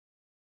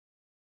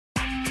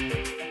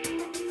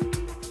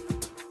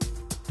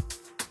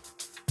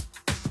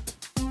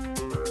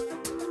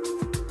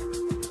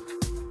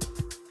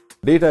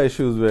Data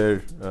issues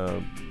were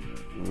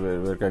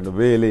kind of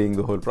waylaying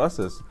the whole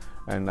process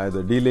and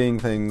either delaying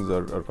things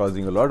or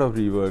causing a lot of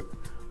rework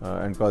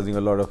and causing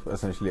a lot of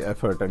essentially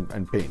effort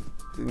and pain.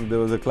 There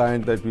was a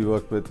client that we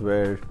worked with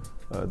where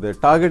their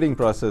targeting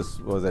process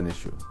was an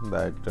issue,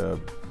 that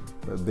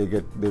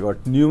they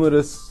got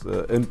numerous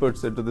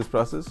inputs into this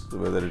process,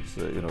 whether it's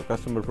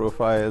customer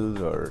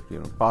profiles or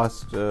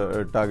past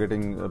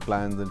targeting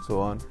plans and so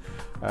on.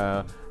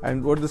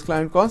 And what this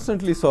client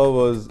constantly saw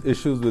was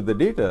issues with the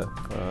data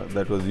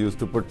that was used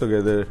to put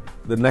together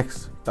the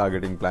next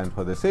targeting plan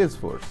for their sales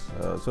force.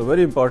 So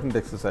very important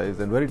exercise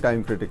and very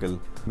time critical.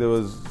 There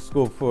was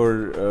scope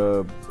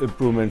for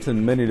improvements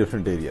in many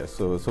different areas.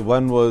 So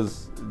one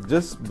was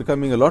just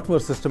becoming a lot more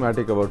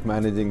systematic about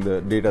managing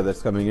the data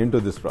that's coming into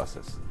this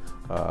process.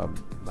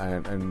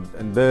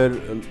 And there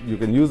you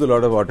can use a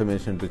lot of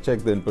automation to check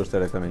the inputs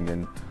that are coming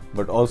in,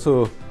 but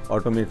also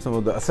automate some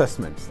of the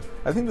assessments.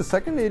 I think the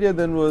second area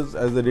then was,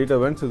 as the data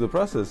went through the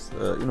process,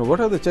 what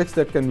are the checks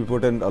that can be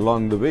put in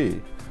along the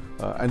way?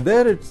 And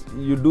there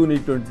you do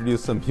need to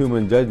introduce some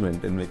human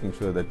judgment in making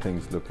sure that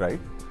things look right,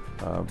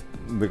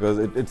 because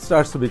it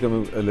starts to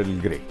become a little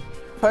gray.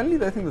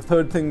 Finally, I think the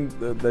third thing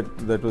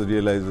that was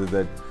realized is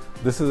that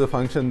this is a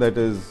function that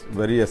is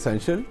very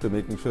essential to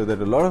making sure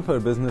that a lot of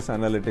our business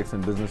analytics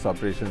and business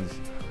operations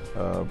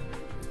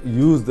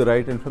use the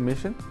right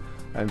information.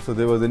 And so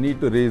there was a need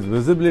to raise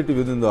visibility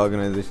within the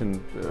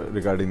organization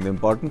regarding the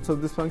importance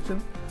of this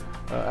function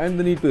and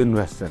the need to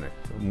invest in it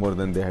more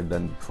than they had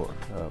done before.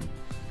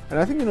 And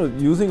I think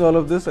using all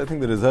of this, I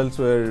think the results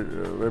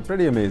were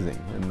pretty amazing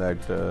in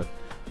that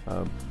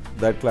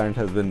that client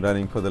has been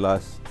running for the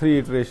last 3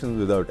 iterations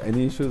without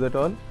any issues at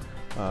all.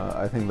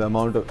 I think the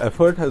amount of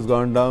effort has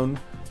gone down,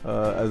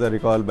 as I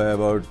recall, by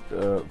about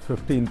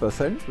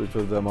 15%, which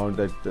was the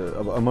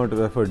amount of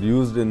effort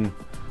used in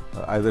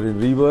either in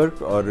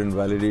rework or in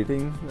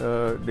validating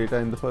data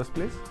in the first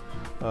place.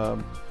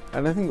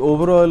 And I think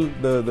overall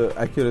the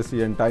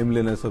accuracy and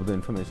timeliness of the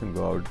information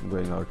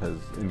going out has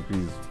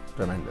increased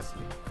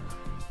tremendously.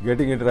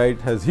 Getting it right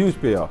has huge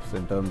payoffs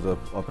in terms of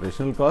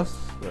operational costs,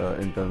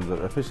 in terms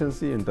of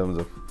efficiency, in terms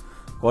of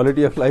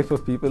quality of life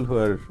of people who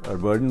are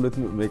burdened with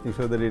making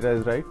sure the data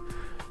is right,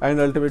 and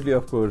ultimately,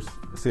 of course,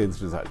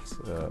 sales results.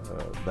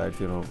 That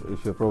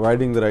if you're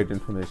providing the right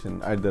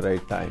information at the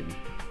right time,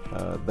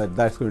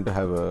 that's going to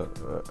have a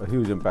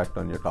huge impact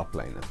on your top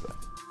line as well.